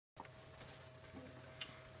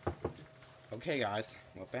Okay, guys,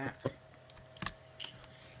 we're back.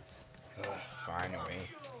 Finally.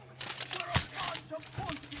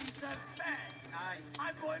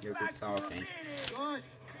 You're good talking. Good.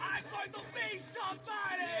 I'm going to be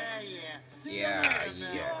somebody!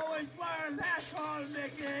 Yeah. Always learn, asshole,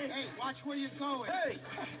 Mickey! Hey, watch where you're going. Hey!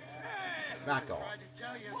 Back off. Tried to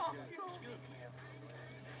tell you. Fuck you.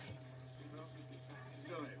 Excuse me.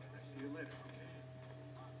 Sorry, I'll see you later.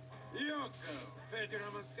 Yoko, Fedor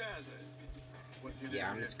Amaskaza. What's your Yeah,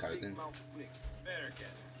 name? I'm his cousin.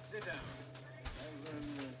 Bearcat. Sit down.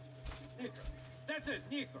 Nico. That's it,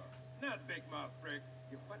 Nico. Not Big Mouth Prick.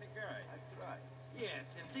 You're a funny guy. I try.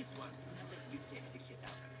 Yes, and this one. You take the shit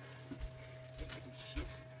out. Take the shit?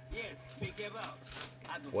 Yes, take him out.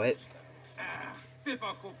 What?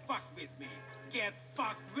 People who fuck with me get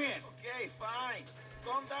fucked with. Okay, fine.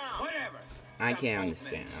 Calm down. Whatever. I Some can't old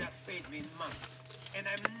understand man him. just paid me money, and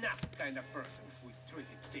I'm not the kind of person who's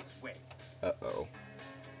treated this way. Uh-oh.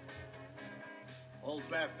 Old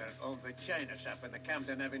bastard owns a china shop in the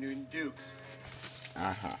Camden Avenue in Dukes.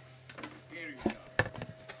 Uh-huh. Here you go.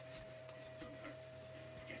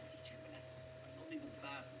 Just teach him lessons. Only the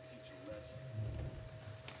bad will teach you lessons.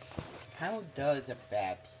 How does a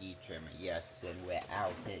bad teacher yes and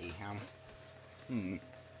without hitting him?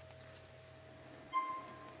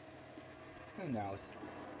 Who knows?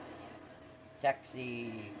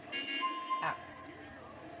 Taxi. Ah.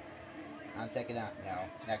 I'll take it out. No,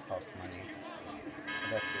 that costs money.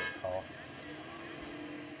 Let's do a call.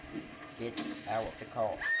 Get out of the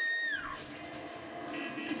car.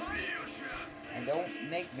 And don't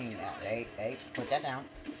make me now. Hey, put that down.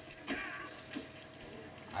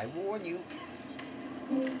 I warn you.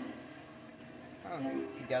 Oh,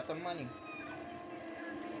 he got some money.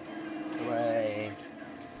 Play.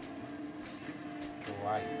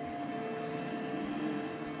 Right.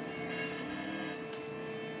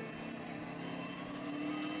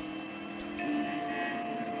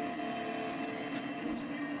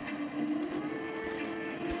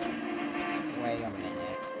 Wait a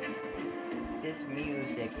minute. This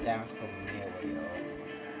music sounds familiar.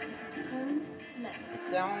 Turn left. It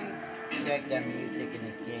sounds like the music in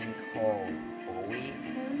a game called Bowie.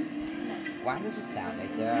 Turn left. Why does it sound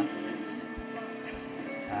like that?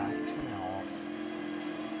 Turn it off.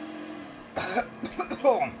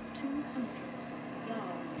 200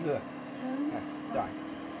 yards. Ugh. Turn Sorry.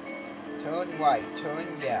 Turn right, turn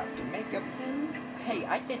left. To make a... turn Hey,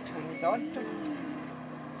 I can turn this on.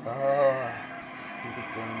 Oh, stupid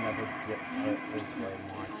game never get put this way I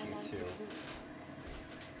want you to.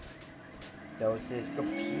 Those this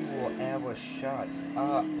computer ever shut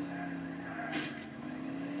up.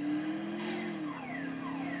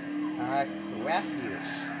 Crap you.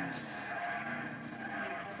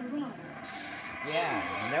 arrived. Yeah,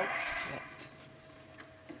 no shit.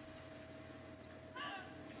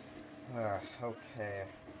 Okay.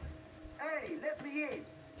 Hey, let me in. Hey,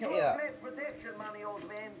 Don't play protection money, old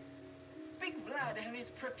man. Big Vlad and his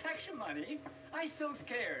protection money? I so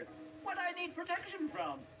scared. What I need protection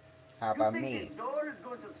from? How You about think me? this door is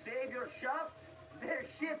going to save your shop? There's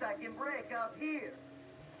shit I can break out here.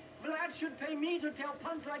 Vlad should pay me to tell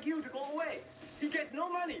punks like you to go away. He get no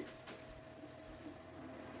money.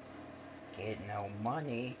 Get no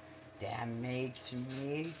money? That makes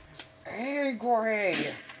me angry.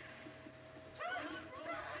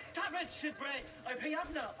 Stop it, shitbray! I pay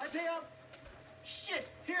up now. I pay up. Shit,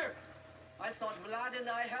 here. I thought Vlad and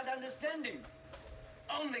I had understanding.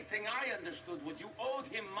 Only thing I understood was you owed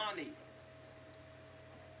him money.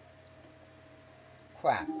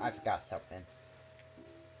 Crap, I forgot something.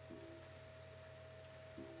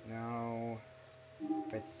 No.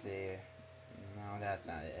 Let's see. No, that's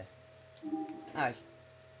not it.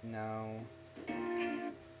 No.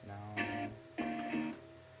 No.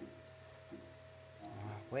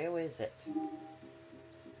 Where is it?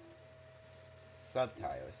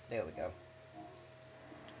 Subtitles. There we go.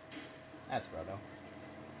 That's brother.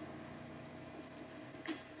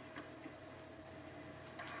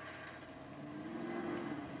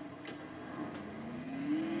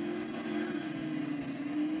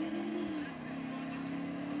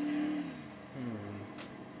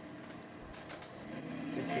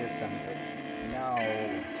 Let's hear some good. No,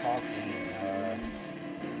 talking.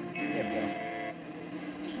 There we go.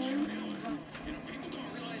 Turn right. People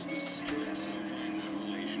don't realize the stress of finding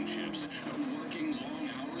relationships, of working long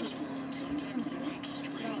hours for sometimes weeks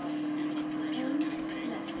straight. The pressure of getting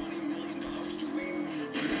paid $20 million to win,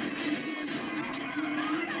 sleeping with a lot of women.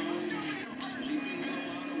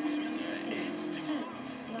 It's tough.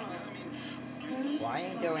 Turn. Why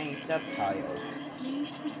ain't there any subtitles?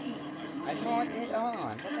 Please proceed. I want it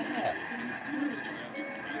on. What the heck? Please turn.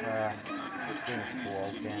 This game's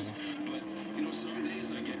broken. But, you know, some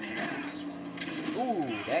days I get half this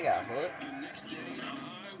one. Ooh, that got hurt. The next day,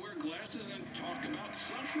 I wear glasses and talk about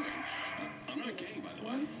suffering. I'm not gay, by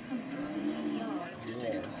the way.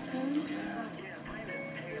 Yeah.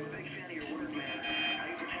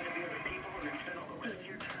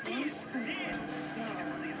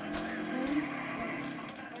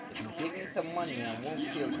 You give me some money, I won't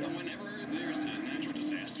kill you. Whenever there's a natural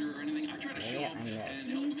disaster or anything, I try to show Yeah, up I and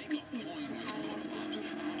miss. help make a point with photographs.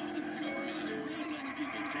 The government is really letting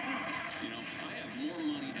people down. You know, I have more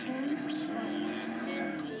money and a bigger soul, and my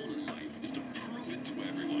goal in life is to prove it to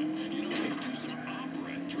everyone. You know, do some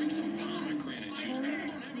opera, drink some pomegranate juice. People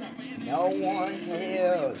don't have enough Andy. No one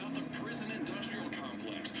cares. About the prison industrial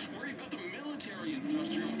complex. Worry about the military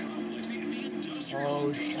industrial complex. The industrial.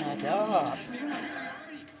 Oh, shut up.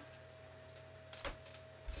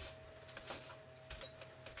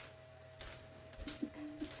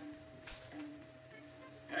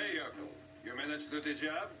 Hey, Uncle. You managed to do the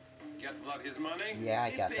job? Get Vlad his money? Yeah, I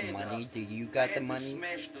He got the paid money. up. Do you got the Had to money?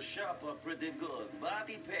 smash the shop up pretty good, but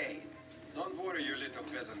he paid. Don't worry your little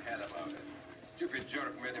peasant head about it. Stupid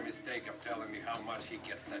jerk made a mistake of telling me how much he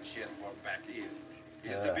gets that shit for back east.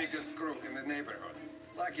 He's the Ugh. biggest crook in the neighborhood.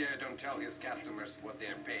 Lucky I don't tell his customers what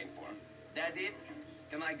they're paying for. That it?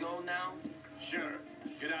 Can I go now? Sure.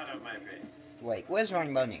 Get out of my face. Wait, where's my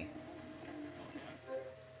money?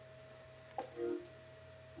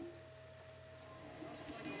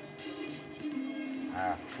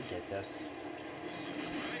 Ah, forget this.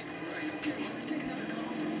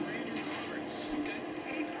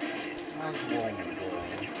 How's Roman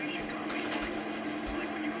doing?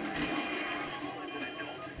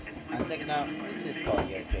 I'm taking out. Let's just call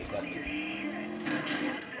you, Jacob.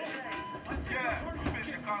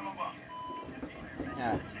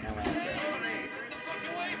 Yeah, no answer.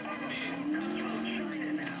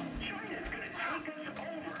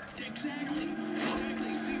 Exactly.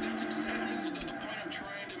 Exactly. See, that's exactly the point I'm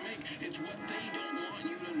trying to make. It's what they don't want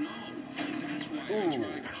you to know. That's why I Ooh.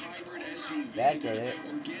 drive a hybrid SUV. That did it.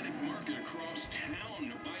 Organic market across town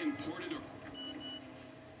to buy imported or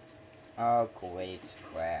Oh, great,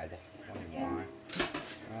 Brad. One more.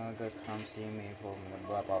 Oh, good, come see me for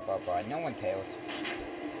blah blah blah blah. No one cares.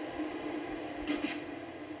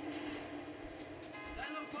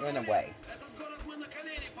 Run away.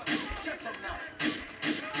 Shut up now.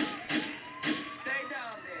 Stay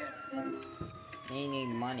down there. He need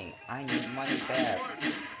money. I need money back.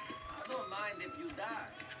 I don't mind if you die.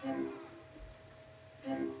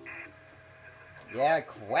 Yeah,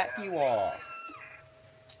 crap you all.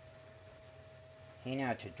 He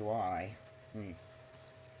not to dry.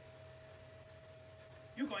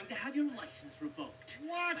 You're going to have your license revoked.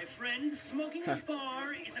 What? My friend, smoking in a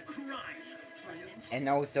bar is a crime. Plain And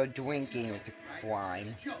also drinking is a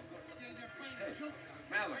crime.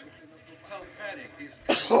 Mallory, tell Fatty he's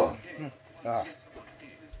Ugh.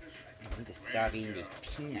 I'm just serving these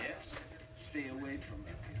peanuts. Stay away from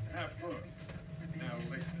them. half full. Now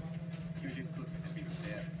listen, you did good to be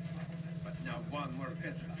there. But now one more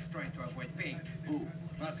peasant is trying to avoid paying. Who?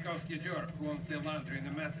 Laskowski jerk who owns the laundry in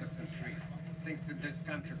the Masterson Street. Thinks in this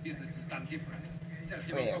country business is done different. Says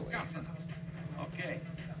he will go Really? cops on us. Okay.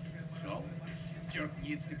 So? Jerk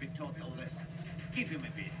needs to be taught a lesson. Give him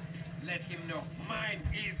a bit. Let him know mine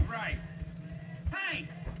is right. Hey!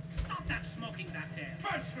 Stop that smoking back there!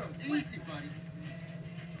 Mushroom! Easy, buddy.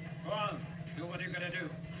 Go on. Do what you're gonna do.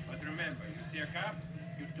 But remember, you see a cop,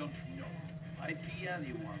 you don't know. I see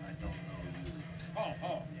anyone I don't know. Ho,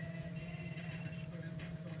 ho.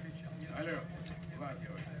 Алло, Влад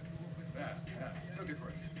говорит. Да, да. Что ты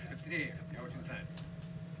хочешь? Быстрее, я очень занят.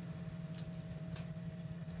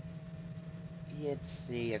 Let's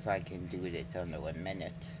see if I can do this under a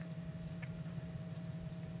minute.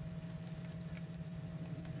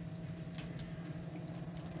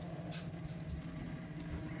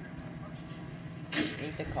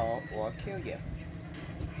 Need to call or kill you.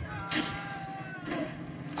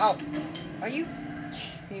 Oh, are you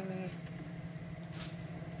kidding me?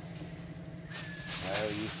 Oh,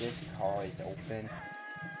 this car is open.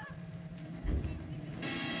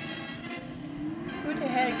 Who the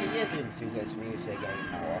heck isn't to this music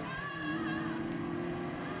anymore?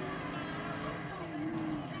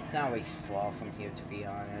 It's not really far from here, to be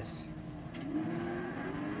honest.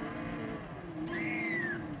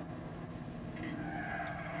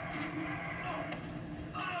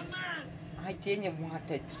 I didn't want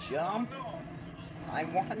to jump. I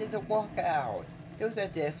wanted to walk out. There's a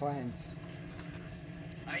difference.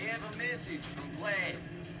 I have a message from Vlad.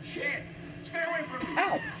 Shit! Stay away from me!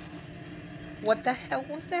 Ow! What the hell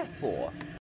was that for?